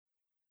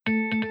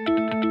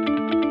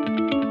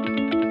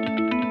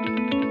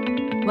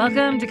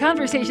Welcome to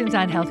Conversations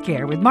on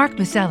Healthcare with Mark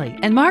Maselli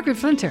and Margaret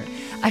Flinter,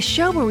 a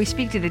show where we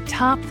speak to the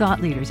top thought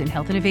leaders in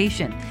health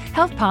innovation,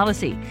 health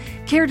policy,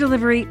 care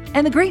delivery,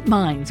 and the great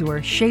minds who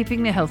are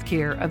shaping the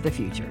healthcare of the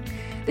future.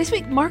 This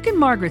week, Mark and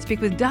Margaret speak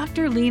with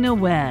Dr. Leana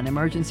Wen,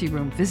 emergency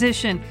room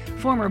physician,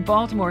 former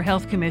Baltimore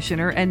Health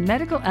Commissioner, and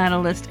medical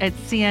analyst at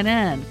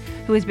CNN,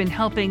 who has been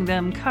helping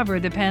them cover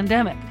the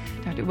pandemic.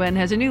 Dr. Wen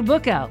has a new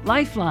book out,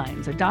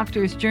 Lifelines, A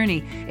Doctor's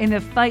Journey in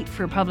the Fight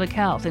for Public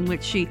Health, in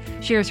which she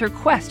shares her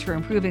quest for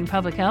improving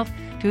public health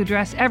to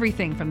address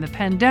everything from the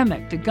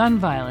pandemic to gun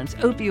violence,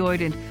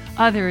 opioid and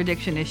other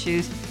addiction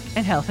issues,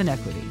 and health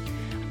inequity.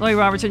 Lori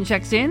Robertson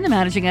checks in. The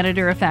managing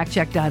editor of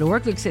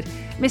factcheck.org looks at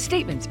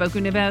misstatements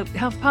spoken about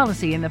health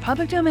policy in the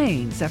public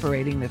domain,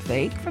 separating the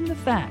fake from the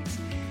facts.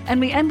 And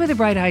we end with a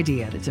bright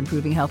idea that's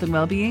improving health and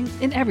well-being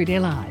in everyday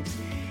lives.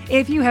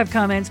 If you have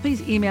comments,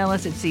 please email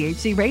us at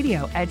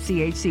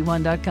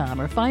chcradio@chc1.com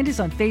or find us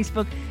on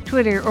Facebook,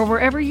 Twitter, or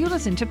wherever you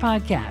listen to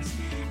podcasts.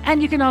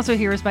 And you can also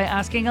hear us by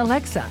asking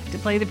Alexa to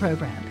play the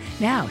program.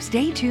 Now,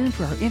 stay tuned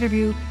for our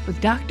interview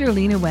with Dr.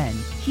 Leana Wen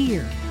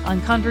here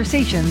on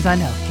Conversations on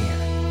Healthcare.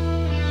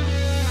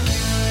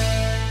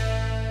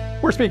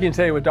 We're speaking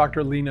today with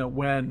Dr. Leana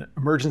Wen,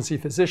 emergency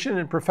physician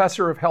and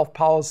professor of health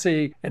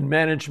policy and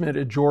management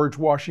at George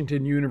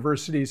Washington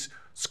University's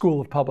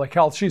School of Public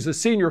Health. She's a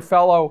senior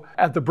fellow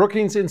at the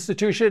Brookings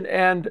Institution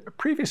and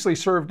previously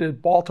served as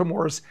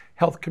Baltimore's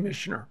health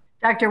commissioner.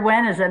 Dr.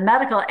 Wen is a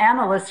medical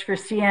analyst for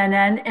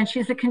CNN, and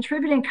she's a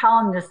contributing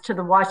columnist to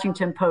the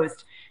Washington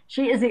Post.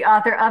 She is the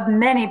author of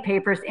many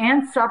papers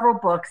and several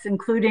books,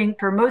 including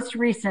her most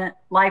recent,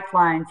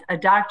 Lifelines, A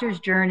Doctor's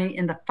Journey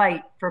in the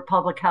Fight for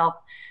Public Health.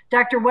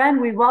 Dr.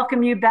 Wen, we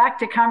welcome you back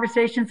to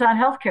Conversations on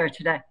Healthcare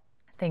today.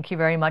 Thank you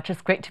very much.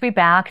 It's great to be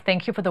back.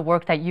 Thank you for the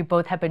work that you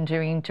both have been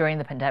doing during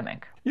the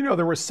pandemic. You know,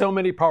 there were so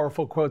many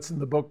powerful quotes in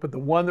the book, but the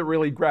one that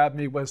really grabbed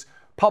me was,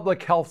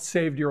 public health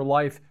saved your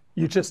life.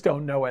 You just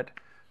don't know it.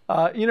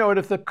 And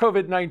if the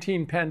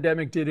COVID-19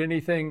 pandemic did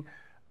anything,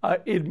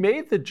 it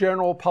made the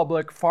general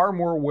public far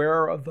more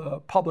aware of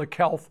the public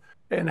health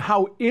and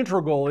how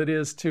integral it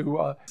is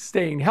to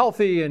staying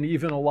healthy and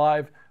even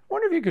alive. I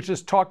wonder if you could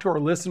just talk to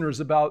our listeners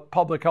about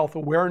public health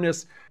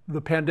awareness.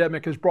 The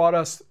pandemic has brought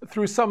us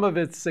through some of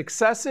its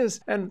successes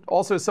and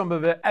also some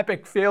of the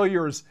epic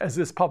failures as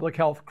this public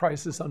health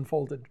crisis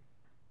unfolded.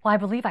 Well, I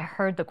believe I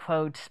heard the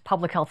quote,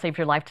 public health saved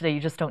your life today, you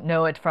just don't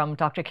know it, from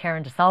Dr.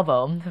 Karen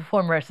DeSalvo, the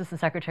former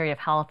Assistant Secretary of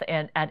Health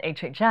at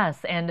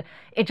HHS. And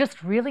it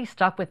just really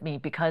stuck with me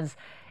because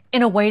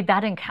in a way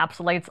that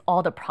encapsulates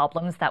all the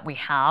problems that we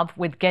have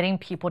with getting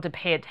people to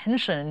pay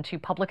attention to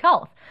public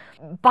health.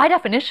 By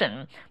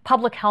definition,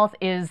 public health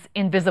is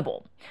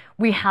invisible.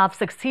 We have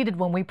succeeded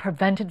when we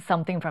prevented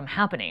something from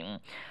happening.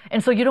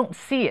 And so you don't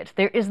see it.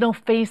 There is no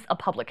face of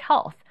public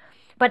health.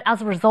 But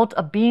as a result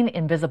of being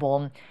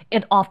invisible,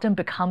 it often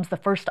becomes the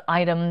first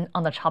item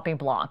on the chopping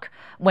block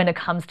when it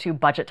comes to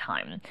budget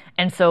time.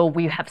 And so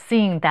we have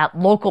seen that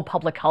local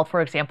public health, for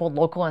example,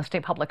 local and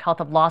state public health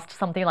have lost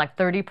something like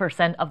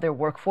 30% of their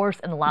workforce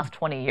in the last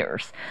 20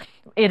 years.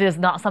 It is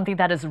not something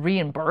that is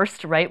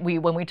reimbursed, right?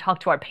 When we talk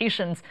to our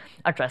patients,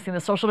 addressing the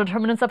social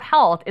determinants of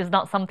health is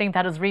not something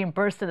that is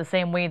reimbursed in the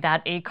same way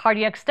that a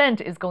cardiac stent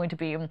is going to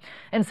be.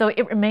 And so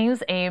it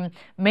remains a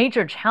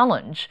major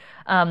challenge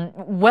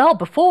well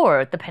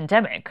before the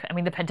pandemic. I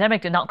mean, the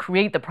pandemic did not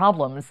create the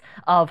problems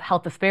of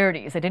health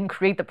disparities. It didn't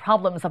create the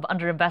problems of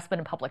underinvestment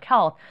in public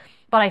health.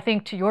 But I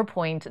think, to your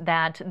point,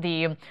 that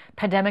the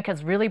pandemic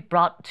has really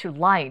brought to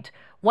light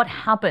what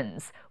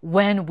happens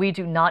when we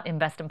do not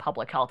invest in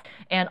public health.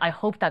 And I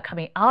hope that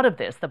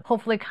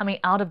hopefully coming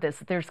out of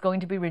this, there's going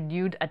to be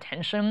renewed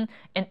attention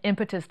and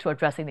impetus to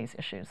addressing these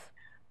issues.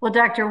 Well,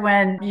 Dr.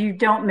 Wen, you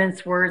don't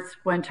mince words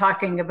when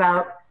talking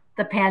about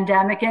the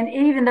pandemic. And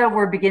even though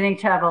we're beginning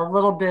to have a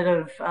little bit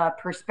of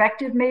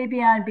perspective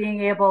maybe on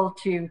being able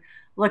to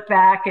look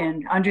back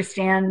and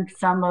understand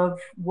some of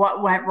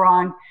what went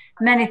wrong,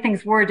 many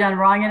things were done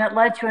wrong, and it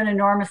led to an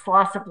enormous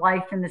loss of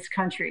life in this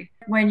country.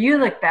 When you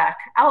look back,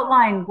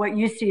 outline what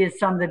you see as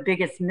some of the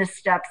biggest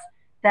missteps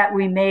that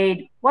we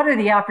made. What are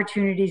the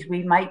opportunities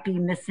we might be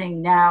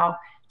missing now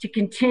to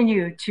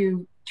continue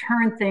to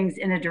turn things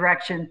in a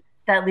direction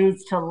that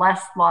leads to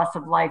less loss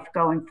of life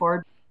going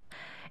forward?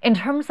 In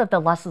terms of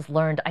the lessons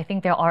learned, I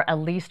think there are at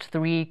least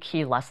 3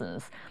 key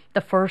lessons.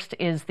 The first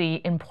is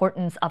the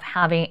importance of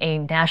having a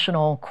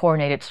national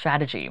coordinated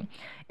strategy.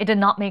 It did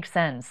not make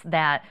sense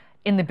that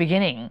in the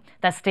beginning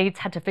that states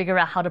had to figure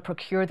out how to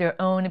procure their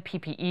own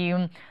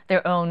PPE,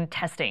 their own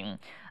testing.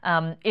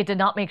 It did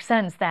not make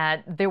sense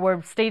that there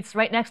were states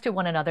right next to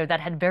one another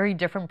that had very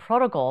different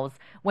protocols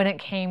when it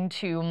came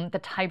to the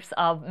types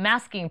of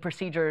masking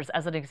procedures,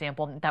 as an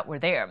example, that were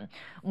there.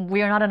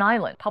 We are not an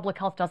island. Public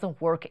health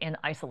doesn't work in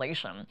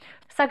isolation.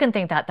 Second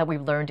thing that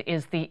we've learned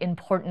is the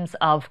importance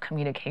of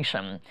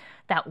communication.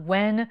 That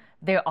when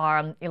there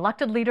are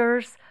elected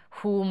leaders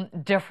who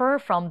differ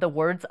from the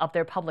words of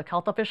their public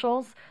health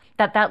officials,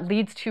 that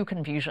leads to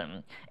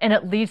confusion and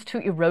it leads to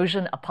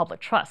erosion of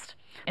public trust.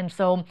 And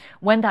so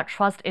when that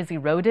trust is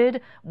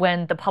eroded,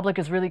 when the public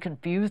is really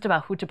confused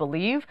about who to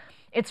believe,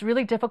 it's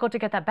really difficult to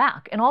get that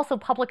back. And also,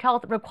 public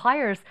health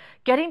requires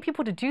getting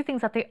people to do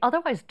things that they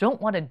otherwise don't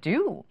want to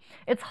do.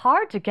 It's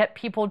hard to get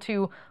people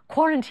to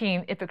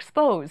quarantine if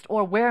exposed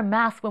or wear a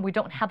mask when we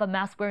don't have a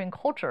mask wearing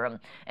culture.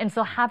 And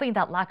so having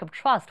that lack of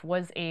trust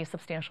was a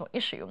substantial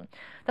issue.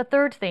 The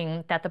third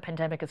thing that the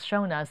pandemic has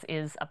shown us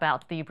is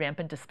about the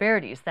rampant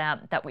disparities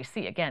that we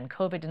see. Again,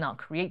 COVID did not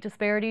create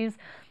disparities,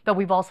 but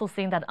we've also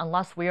seen that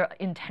unless we're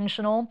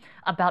intentional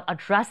about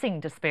addressing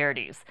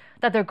disparities,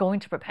 that they're going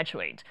to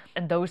perpetuate.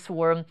 And those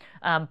who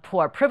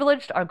are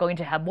privileged are going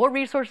to have more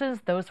resources.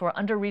 Those who are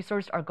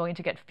under-resourced are going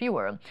to get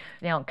fewer.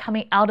 Now,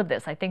 coming out of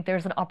this, I think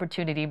there's an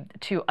opportunity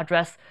to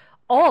address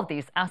all of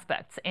these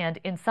aspects. And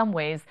in some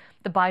ways,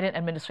 the Biden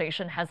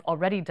administration has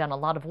already done a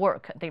lot of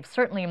work. They've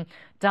certainly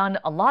done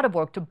a lot of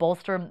work to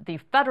bolster the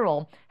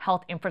federal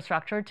health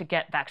infrastructure to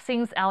get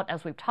vaccines out,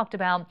 as we've talked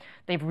about.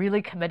 They've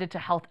really committed to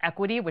health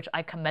equity, which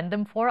I commend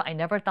them for. I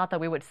never thought that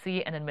we would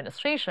see an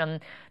administration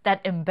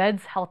that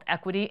embeds health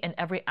equity in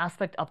every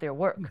aspect of their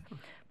work.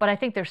 But I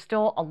think there's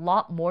still a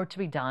lot more to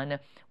be done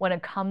when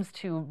it comes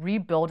to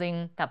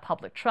rebuilding that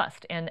public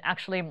trust. And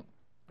actually,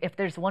 if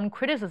there's one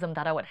criticism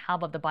that I would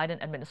have of the Biden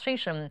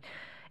administration,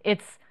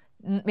 it's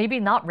maybe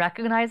not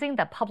recognizing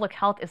that public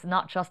health is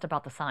not just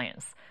about the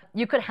science.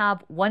 You could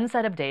have one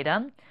set of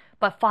data,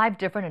 but 5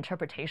 different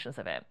interpretations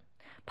of it.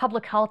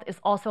 Public health is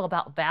also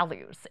about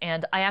values.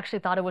 And I actually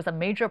thought it was a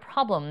major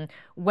problem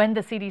when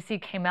the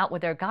CDC came out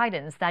with their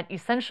guidance that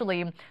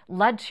essentially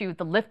led to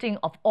the lifting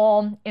of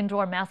all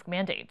indoor mask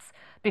mandates.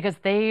 Because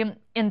they,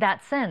 in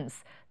that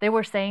sense, they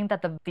were saying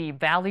that the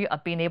value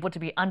of being able to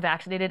be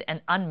unvaccinated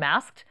and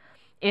unmasked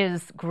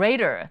is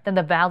greater than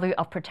the value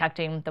of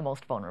protecting the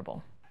most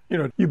vulnerable. You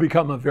know, you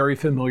become a very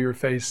familiar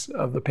face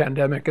of the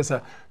pandemic as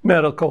a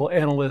medical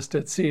analyst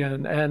at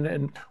CNN.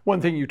 And one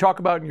thing you talk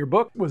about in your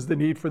book was the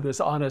need for this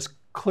honest,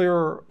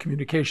 clear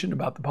communication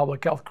about the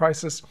public health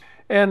crisis.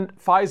 And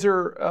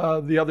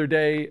Pfizer the other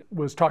day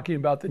was talking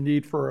about the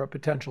need for a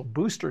potential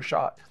booster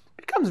shot.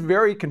 It becomes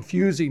very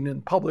confusing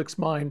in public's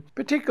mind,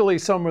 particularly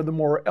some of the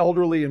more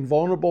elderly and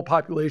vulnerable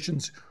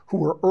populations who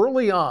were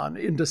early on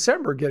in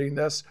December getting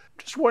this.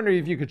 Just wondering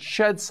if you could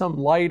shed some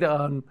light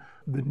on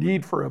the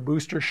need for a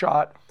booster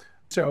shot.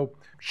 So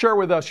share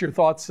with us your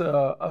thoughts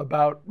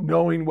about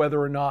knowing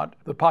whether or not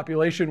the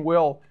population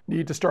will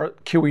need to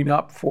start queuing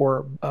up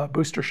for a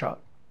booster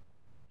shot.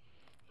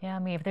 Yeah, I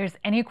mean, if there's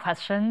any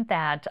question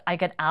that I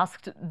get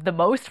asked the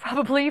most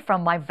probably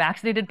from my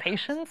vaccinated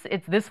patients,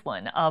 it's this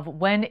one of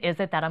when is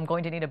it that I'm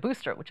going to need a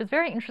booster, which is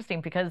very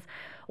interesting because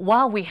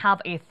while we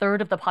have a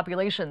third of the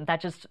population that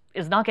just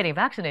is not getting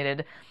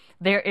vaccinated,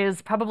 there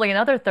is probably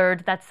another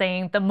third that's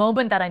saying the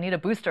moment that I need a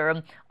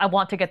booster, I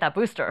want to get that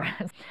booster.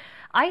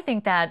 I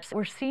think that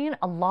we're seeing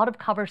a lot of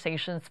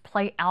conversations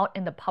play out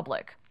in the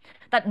public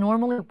that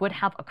normally would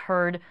have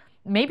occurred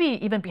maybe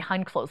even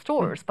behind closed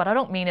doors, but I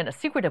don't mean in a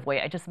secretive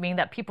way. I just mean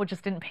that people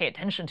just didn't pay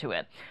attention to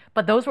it.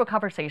 But those were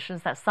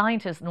conversations that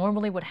scientists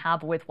normally would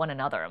have with one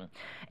another.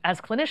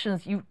 As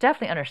clinicians, you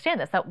definitely understand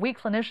this, that we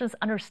clinicians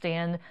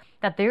understand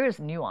that there is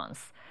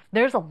nuance.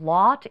 There's a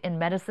lot in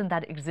medicine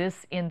that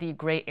exists in the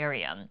gray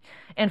area.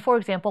 And for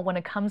example, when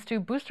it comes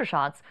to booster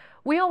shots,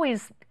 we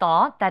always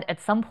thought that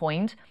at some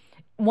point,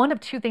 one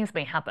of 2 things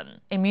may happen.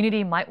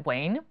 Immunity might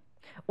wane,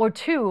 or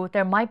 2,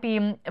 there might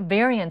be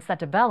variants that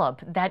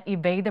develop that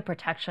evade the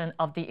protection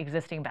of the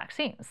existing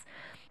vaccines.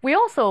 We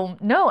also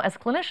know as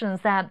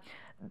clinicians that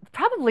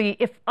probably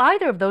if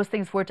either of those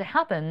things were to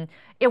happen,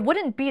 it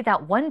wouldn't be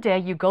that one day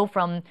you go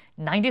from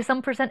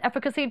 90-some%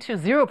 efficacy to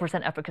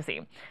 0%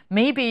 efficacy.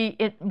 Maybe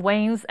it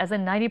wanes as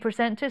in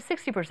 90% to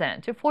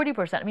 60% to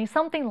 40%. I mean,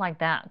 something like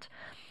that.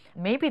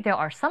 Maybe there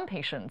are some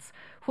patients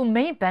who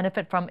may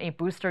benefit from a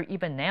booster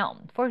even now.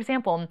 For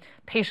example,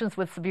 patients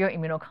with severe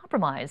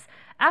immunocompromise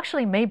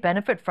actually may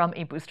benefit from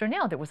a booster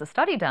now. There was a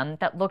study done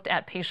that looked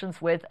at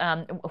patients with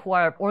who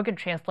are organ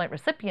transplant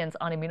recipients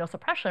on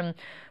immunosuppression.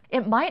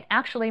 It might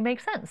actually make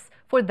sense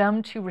for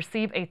them to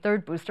receive a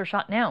 3rd booster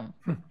shot now.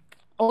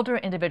 Older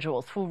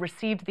individuals who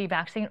received the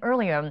vaccine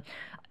earlier,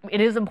 it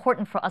is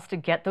important for us to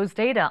get those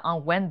data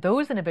on when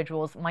those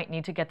individuals might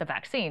need to get the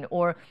vaccine,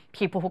 or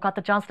people who got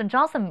the Johnson &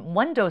 Johnson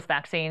 1-dose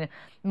vaccine,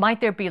 might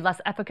there be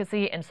less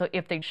efficacy? And so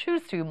if they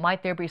choose to,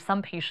 might there be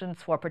some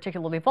patients who are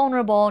particularly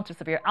vulnerable to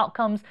severe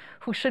outcomes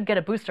who should get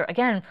a booster?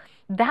 Again,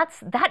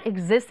 that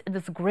exists in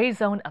this gray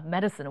zone of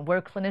medicine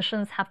where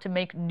clinicians have to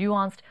make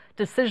nuanced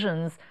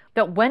decisions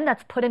that when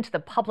that's put into the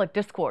public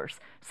discourse,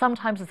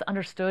 sometimes it's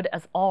understood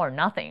as all or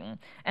nothing.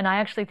 And I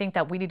actually think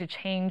that we need to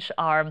change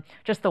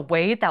just the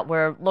way that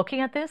we're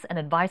looking at this and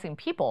advising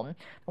people.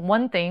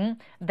 One thing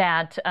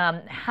that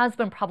has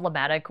been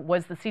problematic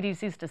was the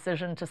CDC's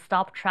decision to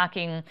stop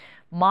tracking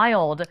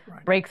mild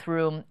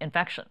breakthrough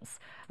infections.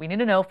 We need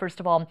to know, first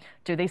of all,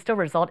 do they still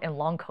result in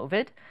long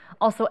COVID?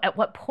 Also, at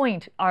what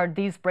point are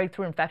these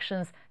breakthrough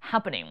infections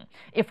happening?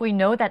 If we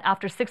know that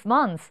after 6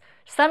 months,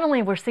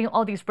 suddenly we're seeing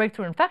all these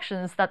breakthrough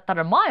infections that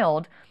are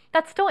mild,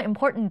 that's still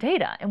important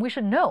data, and we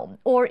should know.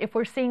 Or if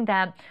we're seeing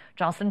that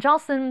Johnson &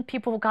 Johnson,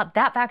 people who got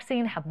that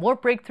vaccine have more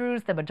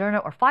breakthroughs than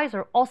Moderna or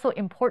Pfizer, also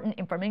important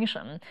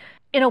information.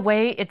 In a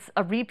way, it's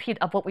a repeat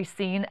of what we've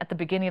seen at the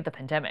beginning of the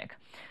pandemic.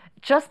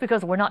 Just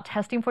because we're not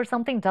testing for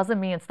something doesn't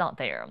mean it's not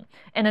there.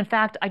 And in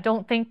fact, I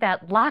don't think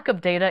that lack of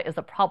data is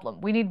a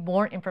problem. We need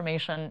more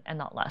information and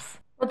not less.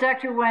 Well,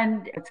 Dr.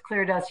 Nguyen, it's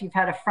clear to us you've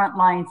had a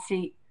frontline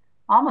seat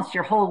almost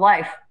your whole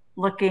life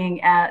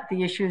looking at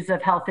the issues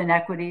of health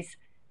inequities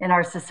in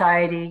our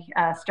society,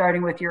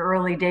 starting with your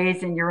early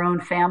days in your own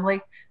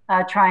family,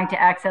 trying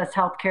to access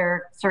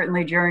healthcare,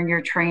 certainly during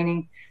your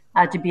training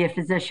to be a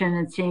physician,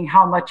 and seeing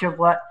how much of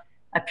what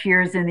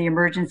appears in the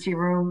emergency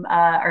room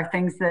are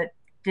things that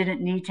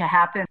didn't need to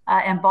happen.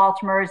 In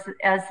Baltimore,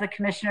 as the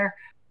commissioner,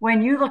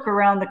 when you look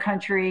around the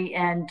country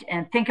and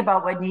think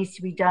about what needs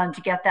to be done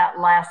to get that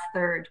last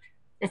third,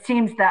 it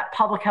seems that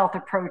public health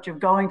approach of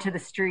going to the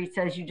streets,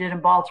 as you did in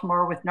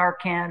Baltimore with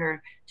Narcan,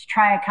 or to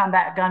try and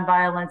combat gun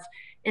violence,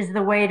 is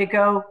the way to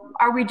go.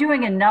 Are we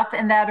doing enough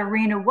in that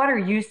arena? What are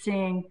you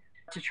seeing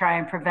to try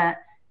and prevent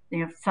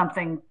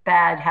something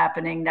bad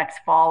happening next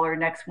fall or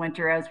next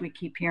winter, as we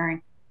keep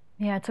hearing?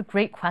 Yeah, it's a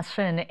great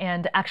question.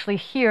 And actually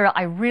here,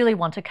 I really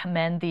want to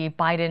commend the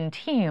Biden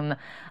team.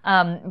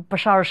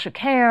 Bashar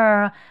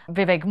Shukar,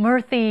 Vivek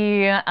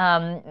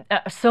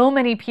Murthy, so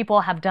many people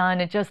have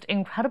done just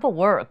incredible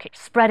work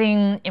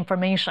spreading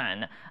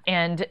information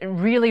and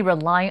really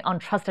relying on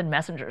trusted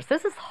messengers.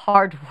 This is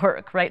hard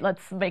work, right?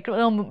 Let's make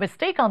no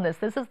mistake on this.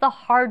 This is the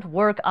hard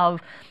work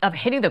of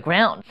hitting the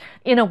ground.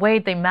 In a way,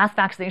 the mass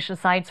vaccination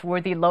sites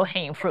were the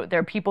low-hanging fruit. There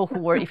are people who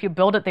were, if you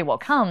build it, they will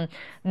come.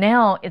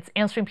 Now it's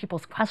answering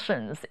people's questions.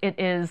 It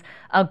is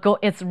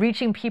it's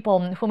reaching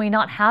people who may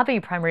not have a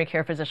primary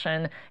care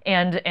physician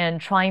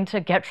and trying to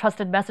get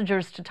trusted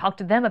messengers to talk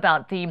to them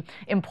about the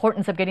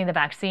importance of getting the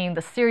vaccine,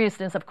 the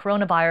seriousness of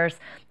coronavirus,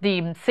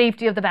 the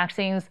safety of the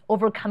vaccines,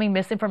 overcoming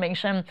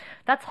misinformation.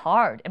 That's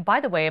hard. And by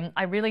the way,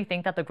 I really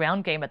think that the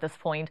ground game at this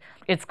point,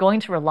 it's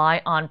going to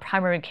rely on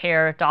primary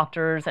care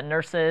doctors and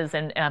nurses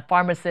and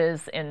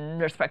pharmacists and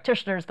nurse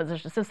practitioners,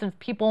 physician assistants,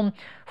 people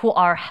who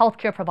are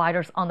healthcare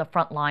providers on the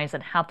front lines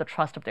and have the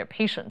trust of their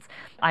patients.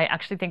 I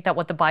actually think that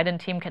what the Biden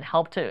team can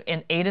help to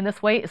aid in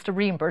this way is to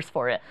reimburse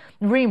for it.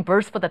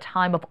 Reimburse for the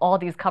time of all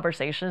these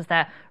conversations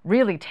that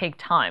really take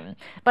time.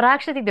 But I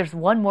actually think there's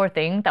one more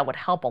thing that would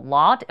help a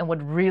lot and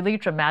would really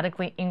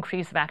dramatically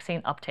increase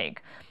vaccine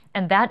uptake.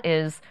 And that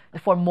is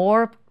for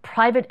more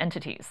private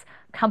entities,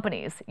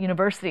 companies,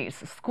 universities,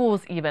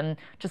 schools even,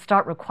 to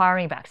start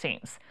requiring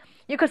vaccines.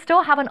 You could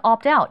still have an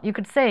opt-out. You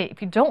could say,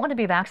 if you don't want to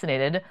be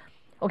vaccinated,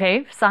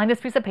 okay, sign this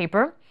piece of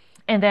paper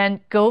and then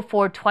go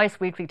for twice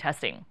weekly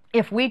testing.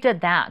 If we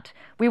did that,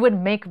 we would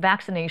make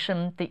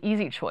vaccination the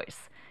easy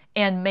choice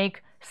and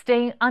make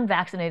staying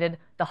unvaccinated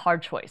the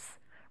hard choice.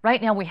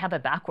 Right now, we have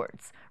it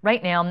backwards.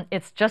 Right now,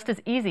 it's just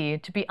as easy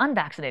to be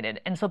unvaccinated.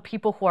 And so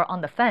people who are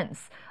on the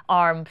fence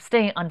are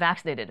staying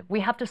unvaccinated. We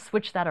have to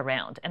switch that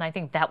around. And I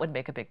think that would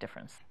make a big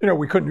difference.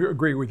 We couldn't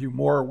agree with you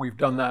more. We've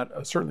done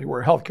that. Certainly,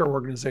 we're a healthcare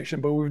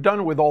organization, but we've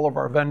done it with all of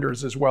our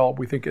vendors as well.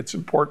 We think it's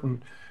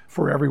important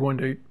for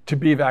everyone to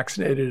be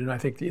vaccinated, and I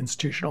think the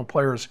institutional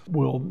players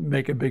will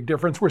make a big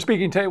difference. We're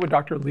speaking today with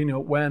Dr.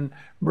 Lina Nguyen,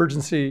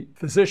 emergency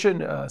physician,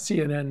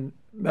 CNN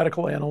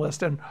medical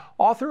analyst, and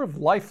author of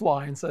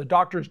Lifelines, A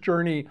Doctor's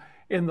Journey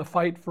in the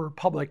Fight for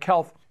Public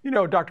Health.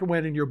 Dr.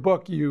 Nguyen, in your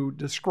book, you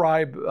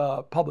describe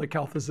public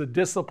health as a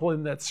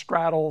discipline that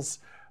straddles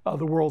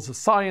the worlds of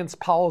science,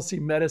 policy,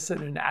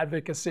 medicine, and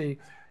advocacy.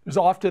 There's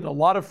often a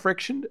lot of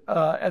friction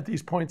at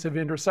these points of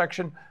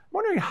intersection. I'm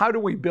wondering, how do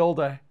we build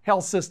a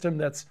health system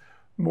that's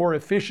more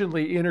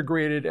efficiently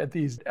integrated at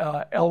these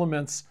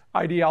elements?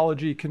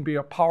 Ideology can be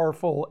a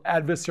powerful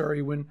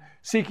adversary when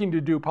seeking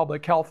to do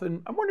public health.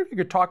 And I'm wondering if you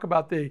could talk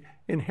about the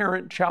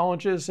inherent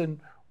challenges and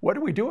what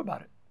do we do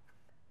about it?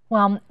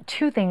 Well,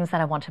 two things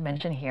that I want to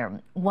mention here.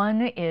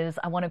 One is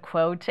I want to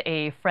quote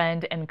a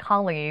friend and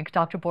colleague,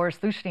 Dr. Boris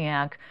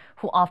Lushniak,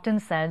 who often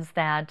says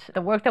that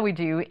the work that we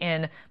do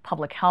in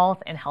public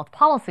health and health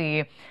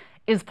policy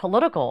is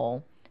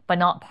political, but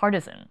not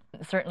partisan.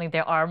 Certainly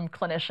there are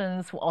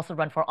clinicians who also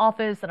run for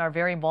office and are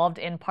very involved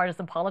in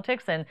partisan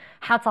politics, and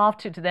hats off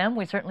to them.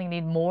 We certainly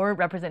need more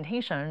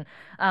representation.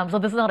 So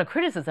this is not a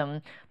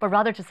criticism, but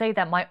rather to say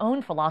that my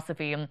own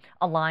philosophy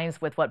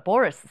aligns with what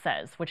Boris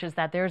says, which is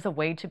that there's a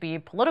way to be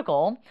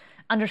political,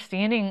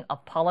 understanding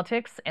of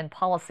politics and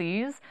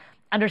policies,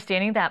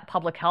 understanding that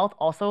public health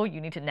also, you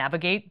need to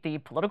navigate the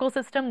political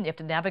system, you have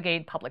to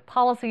navigate public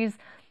policies,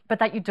 but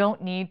that you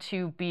don't need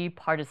to be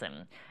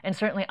partisan. And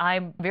certainly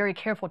I'm very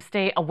careful to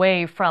stay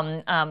away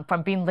from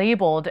being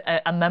labeled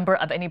a member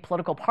of any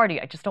political party.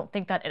 I just don't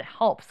think that it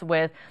helps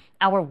with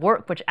our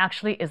work, which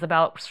actually is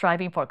about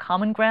striving for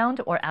common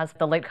ground, or as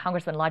the late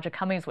Congressman Elijah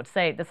Cummings would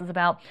say, this is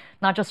about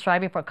not just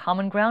striving for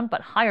common ground,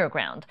 but higher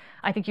ground.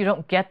 I think you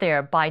don't get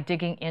there by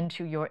digging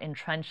into your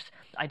entrenched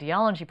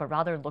ideology, but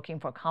rather looking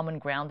for common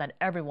ground that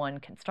everyone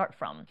can start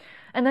from.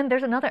 And then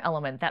there's another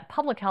element that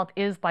public health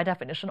is by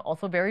definition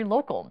also very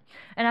local.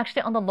 And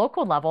actually on the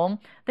local level,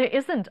 there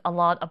isn't a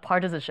lot of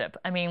partisanship.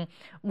 I mean,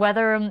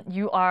 whether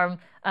you are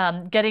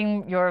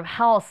getting your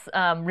house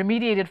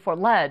remediated for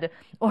lead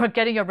or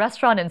getting your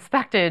restaurant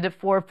inspected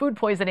for food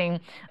poisoning,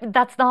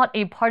 that's not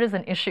a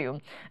partisan issue.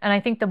 And I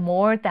think the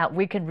more that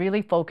we can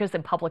really focus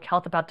in public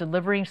health about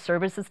delivering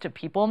services to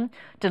people,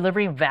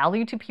 delivering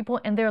value to people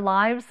in their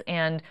lives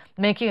and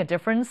making a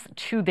difference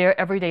to their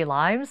everyday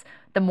lives,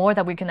 the more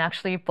that we can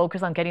actually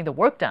focus on getting the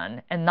work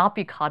done and not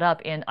be caught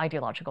up in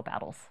ideological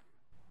battles.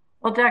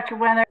 Well, Dr.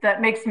 Wenner, that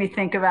makes me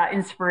think about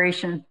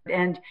inspiration.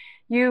 And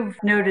you've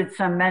noted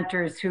some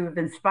mentors who have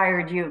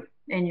inspired you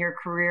in your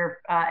career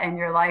and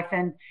your life.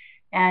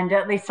 And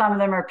at least some of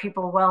them are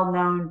people well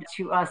known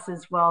to us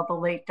as well, the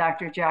late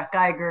Dr. Jack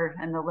Geiger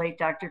and the late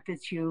Dr.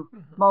 Fitzhugh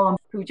Mullum,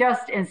 who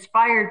just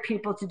inspired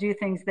people to do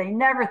things they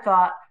never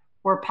thought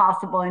were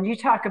possible. And you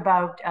talk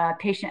about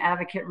patient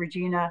advocate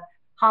Regina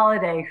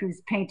Holiday,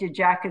 whose painted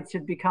jackets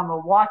have become a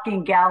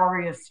walking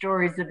gallery of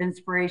stories of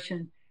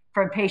inspiration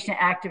from patient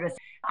activists.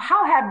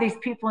 How have these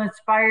people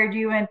inspired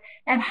you, and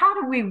how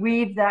do we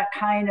weave that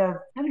kind of,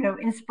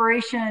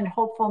 inspiration and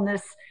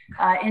hopefulness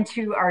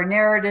into our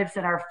narratives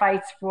and our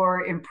fights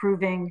for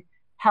improving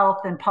health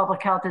and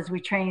public health as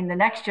we train the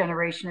next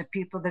generation of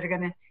people that are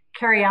going to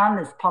carry on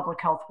this public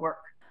health work?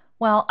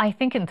 Well, I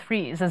think in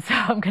threes, and so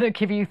I'm going to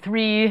give you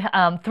three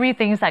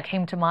things that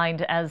came to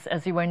mind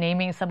as you were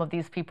naming some of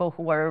these people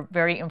who were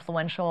very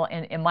influential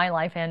in my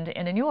life and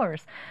in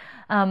yours.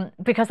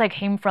 Because I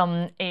came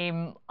from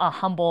a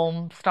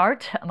humble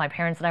start. My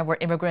parents and I were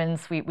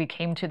immigrants. We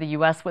came to the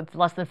U.S. with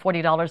less than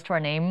 $40 to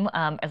our name,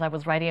 as I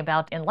was writing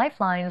about in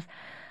Lifelines.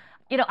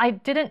 I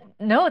didn't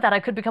know that I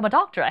could become a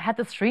doctor. I had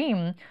this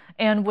dream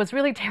and was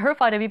really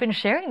terrified of even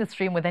sharing this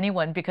dream with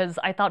anyone because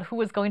I thought, who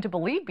was going to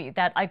believe me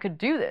that I could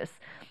do this?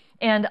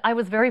 And I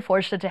was very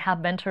fortunate to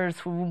have mentors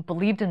who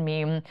believed in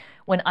me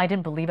when I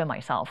didn't believe in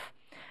myself.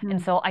 And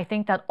so I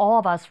think that all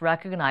of us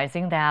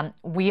recognizing that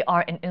we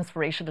are an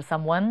inspiration to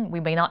someone,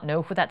 we may not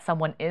know who that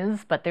someone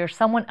is, but there's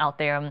someone out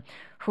there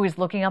who is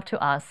looking up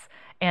to us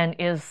and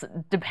is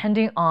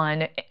depending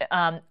on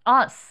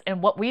us,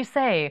 and what we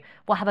say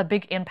will have a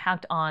big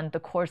impact on the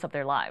course of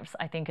their lives,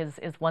 I think is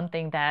one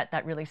thing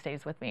that really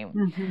stays with me.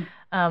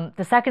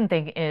 The second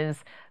thing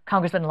is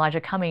Congressman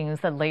Elijah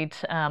Cummings, the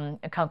late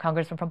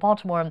congressman from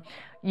Baltimore,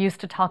 used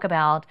to talk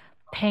about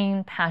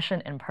pain,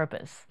 passion, and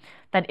purpose.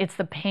 That it's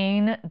the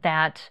pain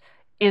that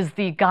is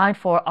the guide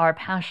for our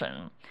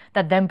passion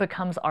that then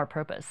becomes our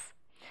purpose.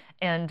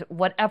 And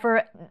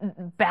whatever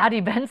bad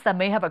events that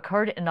may have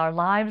occurred in our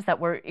lives that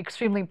were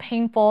extremely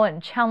painful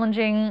and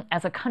challenging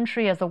as a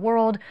country, as a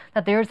world,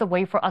 that there's a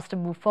way for us to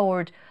move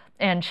forward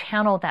and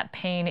channel that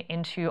pain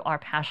into our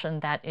passion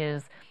that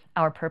is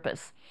our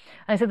purpose.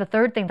 And I say the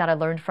third thing that I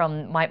learned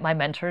from my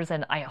mentors,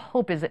 and I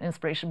hope is an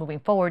inspiration moving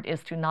forward,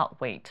 is to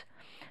not wait.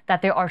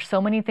 That there are so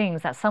many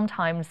things that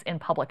sometimes in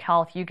public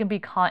health, you can be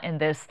caught in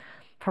this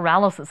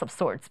paralysis of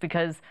sorts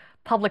because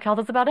public health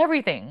is about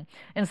everything.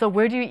 And so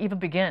where do you even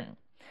begin?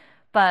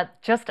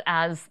 But just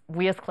as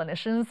we as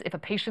clinicians, if a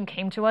patient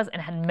came to us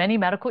and had many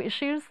medical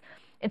issues,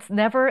 it's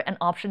never an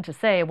option to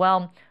say,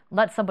 well,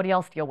 let somebody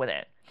else deal with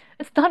it.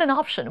 It's not an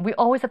option. We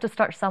always have to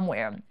start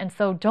somewhere. And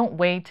so don't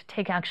wait,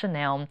 take action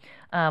now,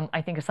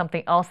 I think is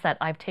something else that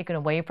I've taken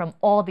away from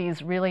all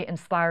these really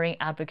inspiring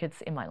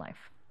advocates in my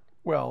life.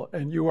 Well,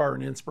 and you are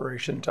an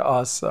inspiration to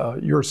us.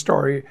 Your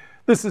story,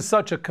 this is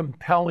such a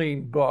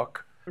compelling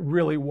book. It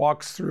really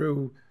walks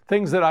through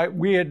things that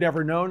we had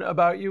never known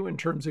about you in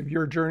terms of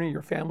your journey,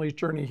 your family's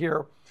journey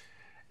here.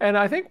 And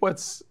I think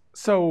what's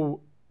so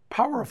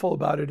powerful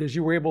about it is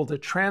you were able to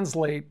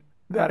translate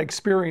that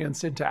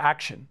experience into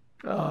action.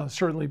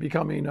 Certainly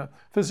becoming a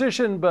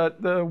physician,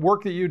 but the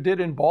work that you did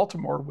in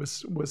Baltimore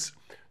was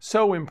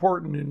so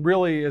important. And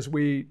really, as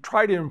we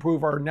try to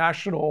improve our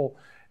national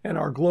and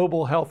our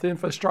global health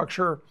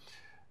infrastructure,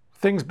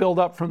 things build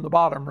up from the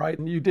bottom, right?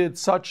 And you did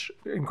such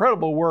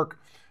incredible work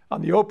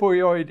on the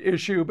opioid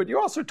issue, but you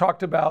also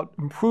talked about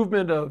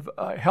improvement of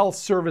health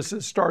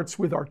services starts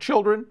with our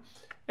children.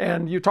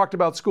 And you talked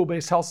about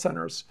school-based health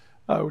centers,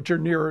 which are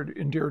near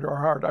and dear to our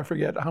heart. I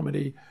forget how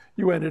many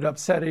you ended up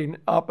setting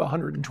up,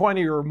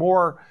 120 or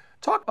more.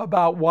 Talk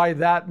about why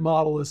that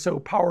model is so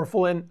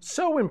powerful and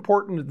so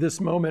important at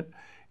this moment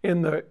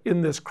in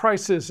this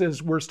crisis,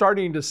 as we're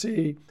starting to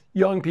see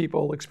young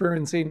people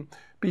experiencing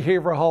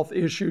behavioral health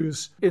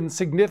issues in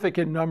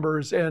significant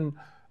numbers. And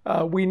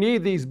we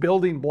need these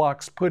building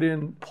blocks put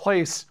in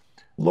place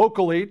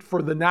locally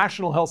for the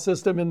national health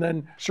system. And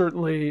then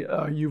certainly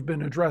you've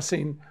been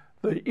addressing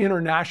the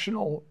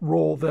international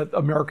role that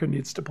America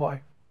needs to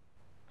play.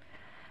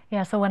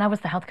 Yeah, so when I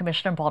was the health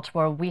commissioner in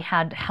Baltimore, we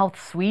had health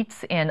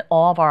suites in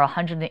all of our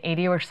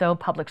 180 or so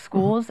public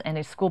schools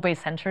and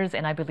school-based centers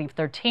in, I believe,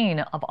 13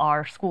 of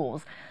our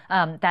schools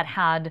that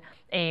had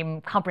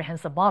a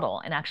comprehensive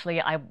model. And actually,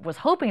 I was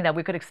hoping that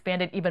we could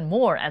expand it even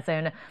more, as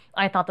in,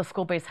 I thought the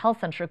school-based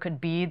health center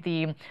could be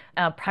the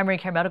primary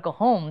care medical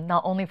home,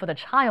 not only for the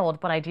child,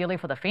 but ideally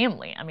for the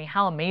family. I mean,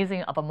 how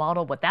amazing of a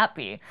model would that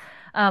be?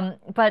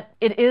 But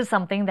it is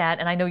something that,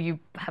 and I know you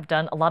have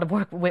done a lot of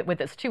work with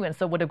this too, and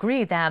so would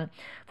agree that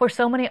for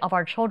so many of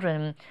our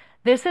children,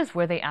 this is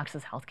where they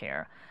access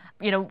healthcare.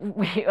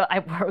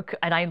 I work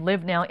and I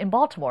live now in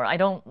Baltimore. I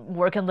don't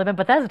work and live in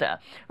Bethesda,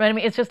 right? I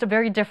mean, it's just a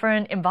very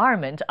different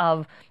environment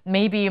of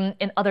maybe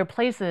in other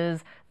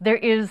places, there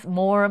is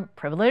more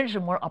privilege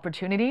and more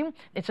opportunity.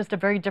 It's just a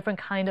very different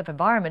kind of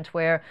environment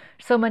where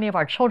so many of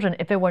our children,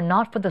 if it were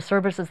not for the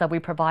services that we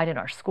provide in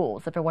our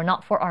schools, if it were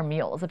not for our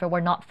meals, if it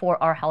were not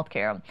for our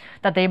healthcare,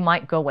 that they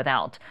might go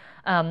without.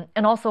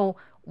 And also,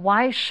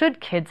 why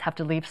should kids have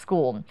to leave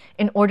school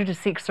in order to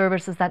seek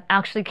services that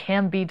actually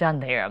can be done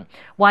there?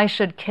 Why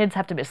should kids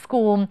have to miss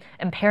school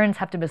and parents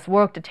have to miss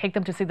work to take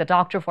them to see the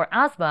doctor for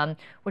asthma,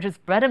 which is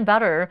bread and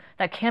butter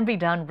that can be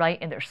done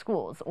right in their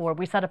schools? Or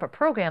we set up a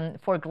program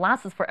for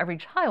glasses for every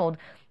child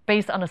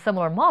based on a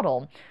similar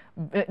model.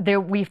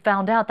 We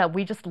found out that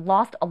we just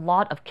lost a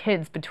lot of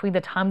kids between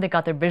the time they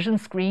got their vision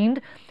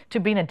screened to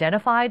being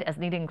identified as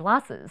needing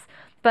glasses.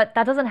 But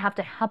that doesn't have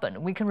to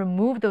happen. We can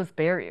remove those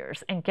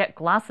barriers and get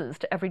glasses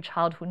to every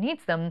child who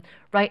needs them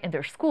right in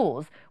their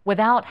schools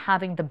without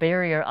having the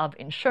barrier of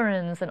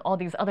insurance and all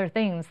these other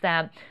things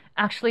that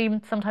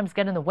actually sometimes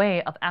get in the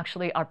way of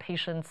actually our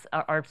patients,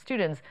 our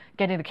students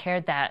getting the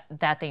care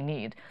that they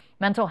need.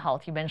 Mental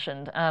health, you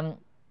mentioned.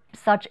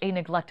 Such a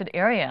neglected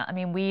area. I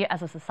mean, we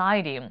as a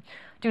society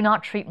do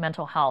not treat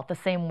mental health the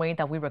same way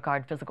that we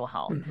regard physical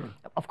health. Mm-hmm.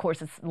 Of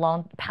course, it's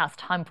long past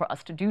time for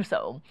us to do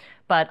so.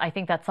 But I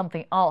think that's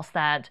something else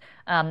that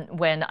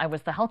when I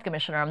was the health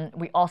commissioner,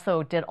 we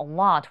also did a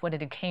lot when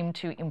it came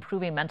to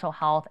improving mental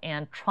health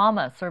and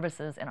trauma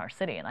services in our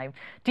city. And I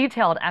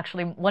detailed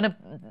actually one of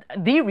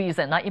the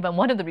reason, not even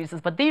one of the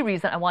reasons, but the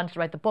reason I wanted to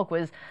write the book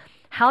was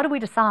how do we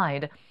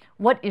decide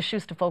what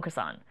issues to focus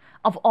on?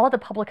 Of all the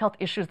public health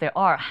issues there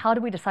are, how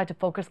do we decide to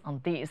focus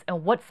on these?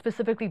 And what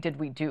specifically did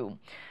we do?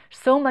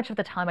 So much of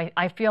the time,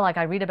 I feel like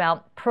I read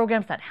about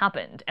programs that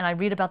happened and I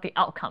read about the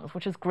outcomes,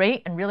 which is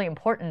great and really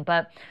important,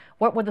 but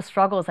what were the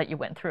struggles that you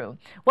went through?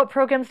 What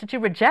programs did you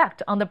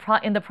reject in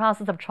the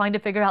process of trying to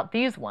figure out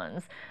these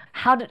ones?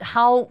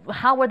 How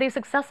were they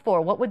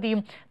successful? What were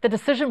the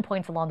decision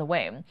points along the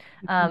way?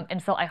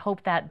 And so I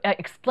hope that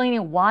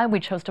explaining why we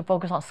chose to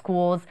focus on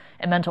schools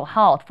and mental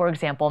health, for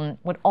example,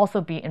 would also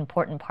be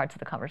important parts of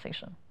the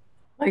conversation.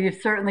 Well,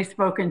 you've certainly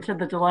spoken to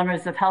the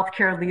dilemmas of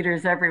healthcare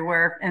leaders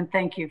everywhere, and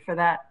thank you for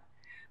that.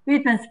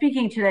 We've been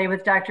speaking today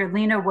with Dr.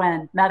 Leana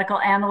Wen, medical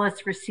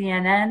analyst for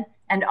CNN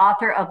and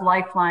author of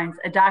Lifelines,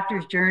 A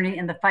Doctor's Journey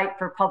in the Fight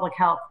for Public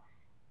Health.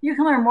 You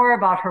can learn more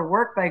about her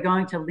work by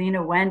going to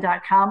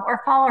leanawen.com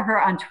or follow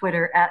her on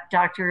Twitter at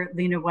Dr.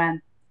 Leana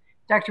Wen.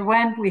 Dr.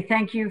 Wen, we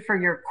thank you for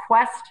your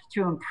quest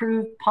to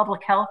improve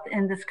public health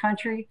in this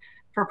country,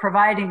 for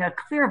providing a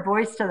clear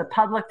voice to the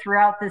public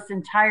throughout this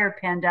entire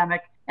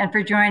pandemic, and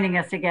for joining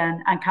us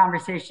again on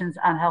Conversations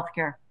on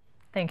Healthcare.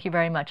 Thank you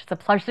very much. It's a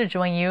pleasure to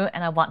join you,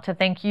 and I want to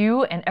thank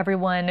you and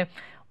everyone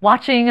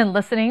watching and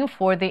listening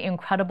for the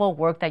incredible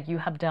work that you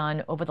have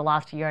done over the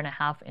last year and a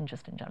half and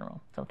just in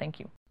general. So thank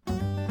you.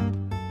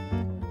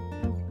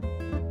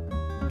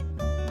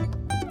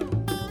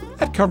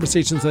 At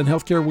Conversations on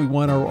Healthcare, we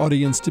want our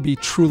audience to be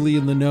truly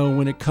in the know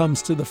when it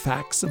comes to the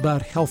facts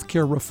about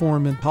healthcare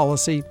reform and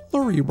policy.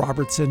 Lori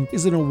Robertson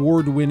is an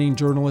award-winning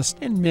journalist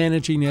and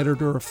managing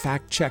editor of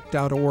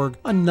FactCheck.org,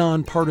 a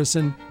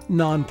nonpartisan,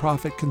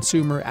 nonprofit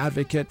consumer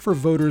advocate for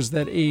voters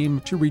that aim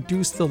to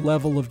reduce the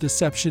level of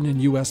deception in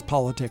U.S.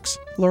 politics.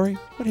 Lori,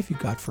 what have you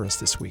got for us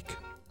this week?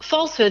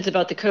 Falsehoods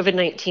about the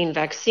COVID-19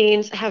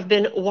 vaccines have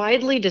been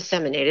widely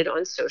disseminated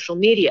on social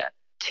media.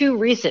 Two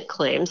recent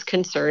claims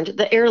concerned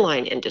the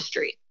airline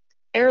industry.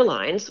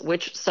 Airlines,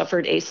 which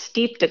suffered a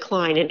steep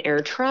decline in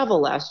air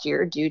travel last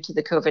year due to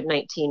the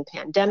COVID-19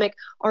 pandemic,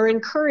 are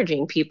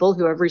encouraging people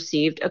who have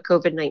received a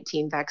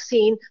COVID-19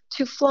 vaccine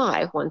to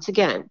fly once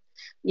again.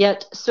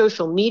 Yet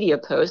social media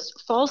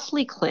posts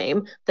falsely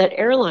claim that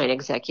airline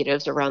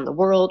executives around the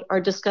world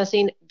are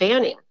discussing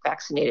banning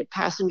vaccinated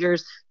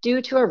passengers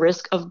due to a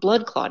risk of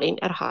blood clotting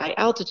at high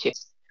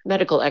altitudes.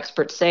 Medical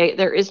experts say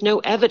there is no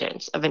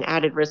evidence of an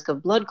added risk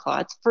of blood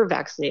clots for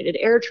vaccinated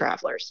air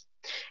travelers.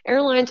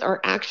 Airlines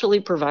are actually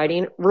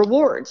providing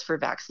rewards for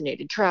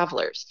vaccinated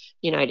travelers.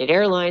 United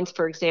Airlines,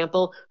 for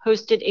example,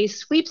 hosted a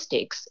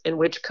sweepstakes in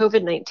which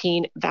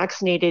COVID-19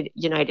 vaccinated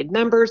United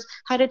members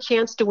had a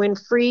chance to win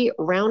free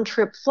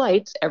round-trip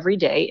flights every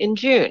day in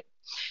June.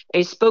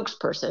 A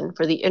spokesperson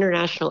for the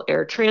International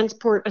Air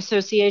Transport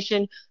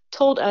Association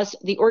told us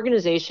the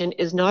organization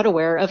is not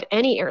aware of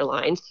any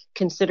airlines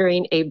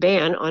considering a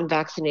ban on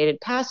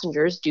vaccinated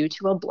passengers due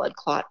to a blood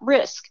clot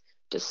risk,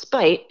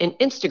 despite an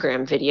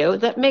Instagram video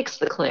that makes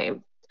the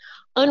claim.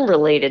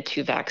 Unrelated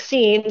to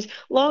vaccines,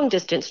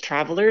 long-distance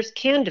travelers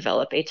can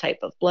develop a type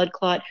of blood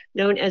clot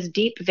known as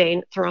deep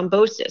vein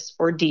thrombosis,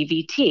 or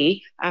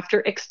DVT,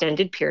 after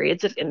extended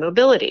periods of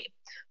immobility.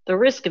 The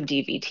risk of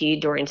DVT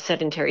during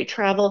sedentary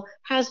travel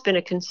has been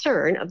a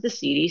concern of the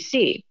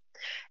CDC.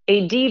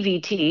 A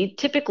DVT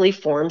typically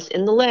forms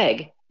in the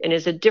leg. and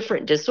is a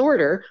different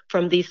disorder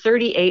from the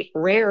 38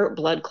 rare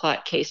blood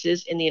clot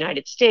cases in the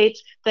United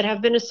States that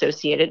have been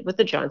associated with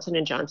the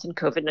Johnson & Johnson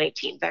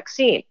COVID-19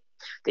 vaccine.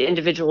 The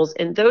individuals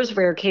in those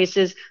rare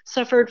cases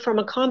suffered from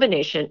a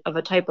combination of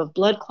a type of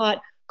blood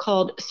clot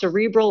called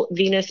cerebral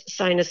venous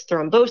sinus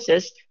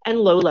thrombosis and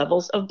low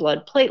levels of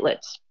blood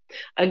platelets.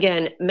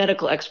 Again,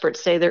 medical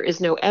experts say there is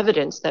no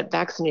evidence that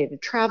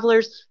vaccinated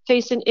travelers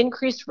face an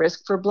increased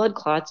risk for blood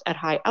clots at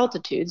high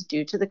altitudes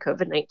due to the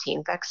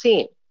COVID-19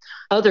 vaccine.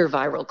 Other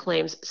viral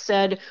claims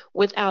said,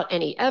 without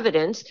any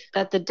evidence,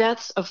 that the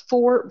deaths of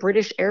 4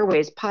 British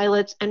Airways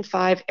pilots and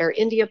 5 Air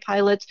India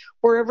pilots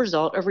were a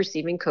result of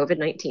receiving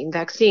COVID-19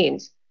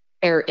 vaccines.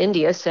 Air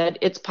India said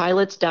its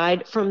pilots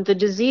died from the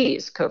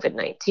disease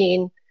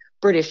COVID-19.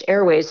 British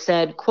Airways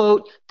said,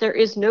 quote, "There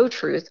is no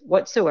truth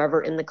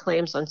whatsoever in the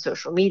claims on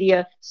social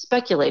media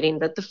speculating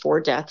that the 4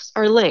 deaths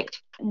are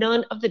linked.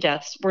 None of the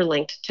deaths were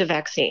linked to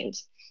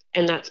vaccines."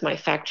 And that's my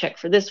fact check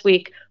for this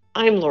week.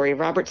 I'm Lori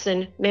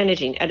Robertson,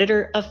 managing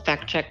editor of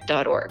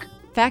factcheck.org.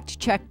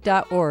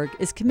 FactCheck.org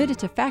is committed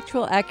to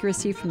factual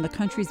accuracy from the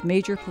country's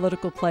major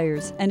political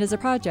players and is a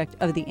project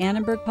of the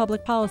Annenberg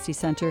Public Policy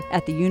Center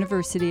at the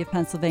University of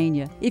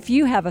Pennsylvania. If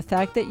you have a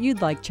fact that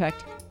you'd like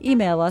checked,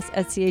 email us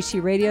at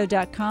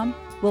chcradio.com.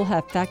 We'll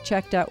have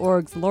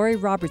FactCheck.org's Lori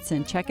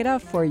Robertson check it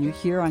out for you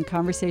here on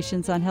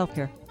Conversations on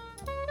Healthcare.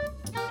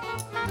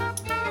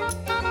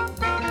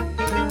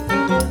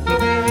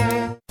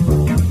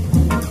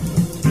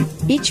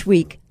 Each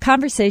week,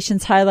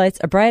 Conversations highlights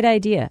a bright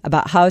idea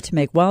about how to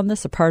make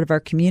wellness a part of our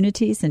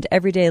communities and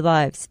everyday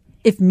lives.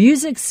 If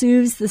music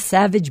soothes the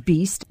savage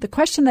beast, the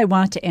question they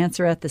want to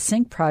answer at the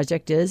Sync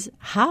Project is,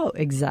 how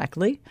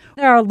exactly?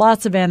 There are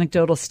lots of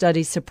anecdotal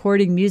studies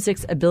supporting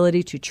music's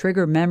ability to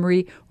trigger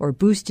memory or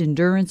boost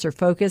endurance or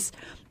focus,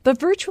 but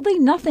virtually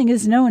nothing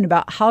is known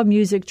about how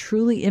music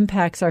truly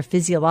impacts our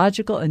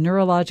physiological and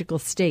neurological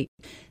state.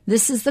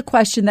 This is the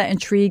question that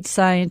intrigued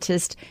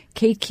scientist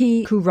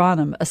Keiki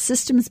Kuranam, a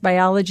systems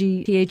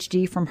biology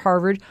PhD from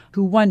Harvard,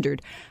 who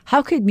wondered,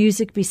 how could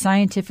music be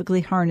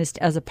scientifically harnessed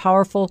as a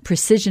powerful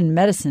precision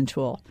medicine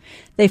tool?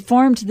 They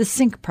formed the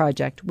Sync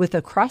Project with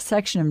a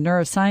cross-section of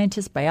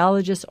neuroscientists,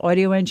 biologists,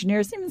 audio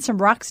engineers, even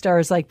some rock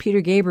stars like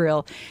Peter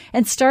Gabriel,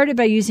 and started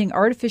by using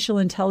artificial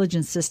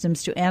intelligence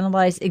systems to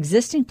analyze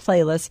existing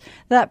playlists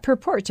that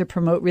purport to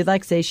promote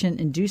relaxation,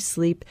 induce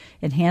sleep,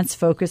 enhance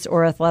focus,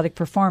 or athletic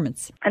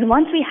performance. And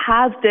once we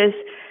have this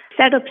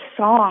set of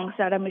songs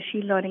that our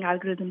machine learning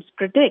algorithms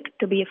predict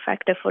to be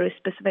effective for a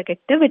specific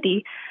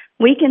activity,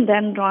 we can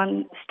then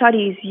run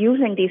studies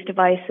using these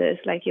devices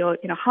like your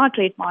heart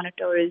rate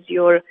monitors,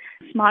 your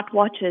smart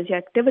watches, your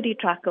activity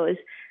trackers,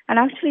 and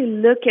actually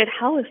look at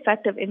how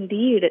effective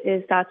indeed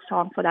is that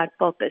song for that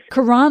purpose.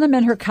 Kuranam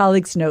and her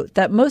colleagues note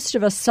that most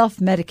of us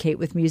self-medicate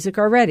with music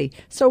already,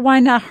 so why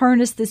not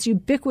harness this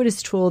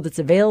ubiquitous tool that's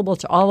available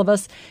to all of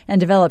us and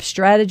develop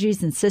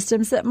strategies and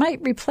systems that might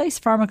replace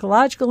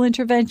pharmacological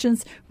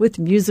interventions with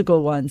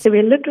musical ones? So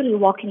we're literally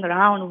walking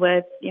around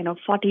with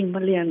 40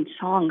 million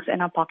songs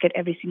in our pocket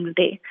every single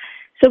day.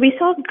 So we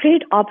saw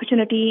great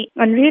opportunity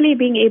on really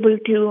being able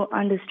to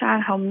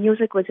understand how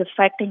music was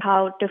affecting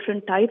how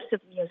different types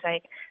of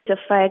music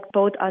affect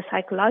both our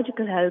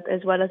psychological health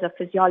as well as our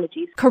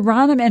physiology.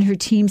 Kuranam and her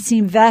team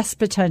see vast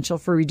potential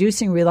for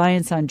reducing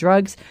reliance on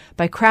drugs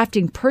by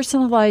crafting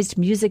personalized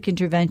music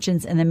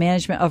interventions in the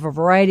management of a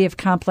variety of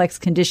complex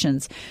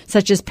conditions,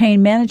 such as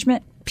pain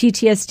management,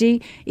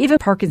 PTSD, even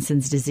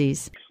Parkinson's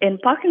disease. In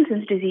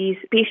Parkinson's disease,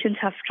 patients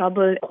have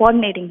trouble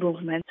coordinating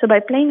movement. So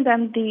by playing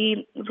them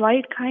the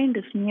right kind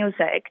of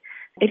music,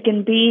 it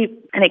can be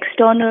an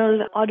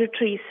external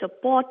auditory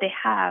support they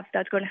have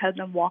that's going to help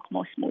them walk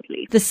more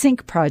smoothly. The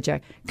Sync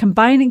Project,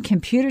 combining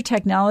computer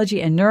technology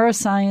and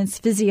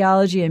neuroscience,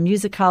 physiology, and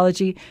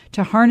musicology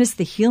to harness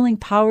the healing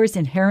powers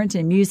inherent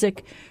in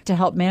music to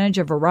help manage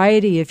a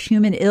variety of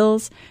human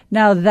ills.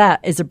 Now that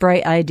is a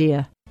bright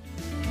idea.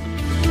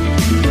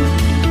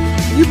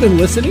 You've been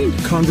listening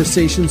to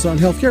Conversations on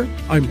Healthcare.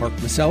 I'm Mark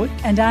Maselli.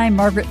 And I'm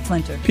Margaret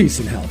Flinter. Peace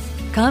and health.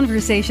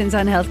 Conversations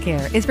on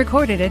Healthcare is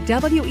recorded at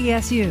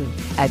WESU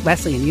at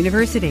Wesleyan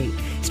University,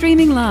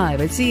 streaming live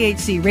at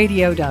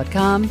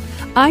chcradio.com,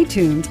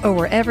 iTunes, or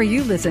wherever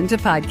you listen to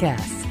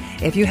podcasts.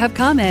 If you have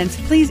comments,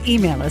 please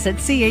email us at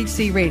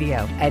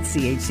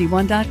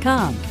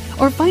chcradio@chc1.com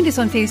or find us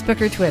on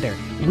Facebook or Twitter.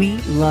 We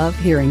love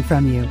hearing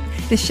from you.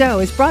 The show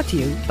is brought to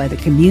you by the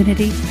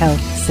Community Health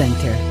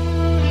Center.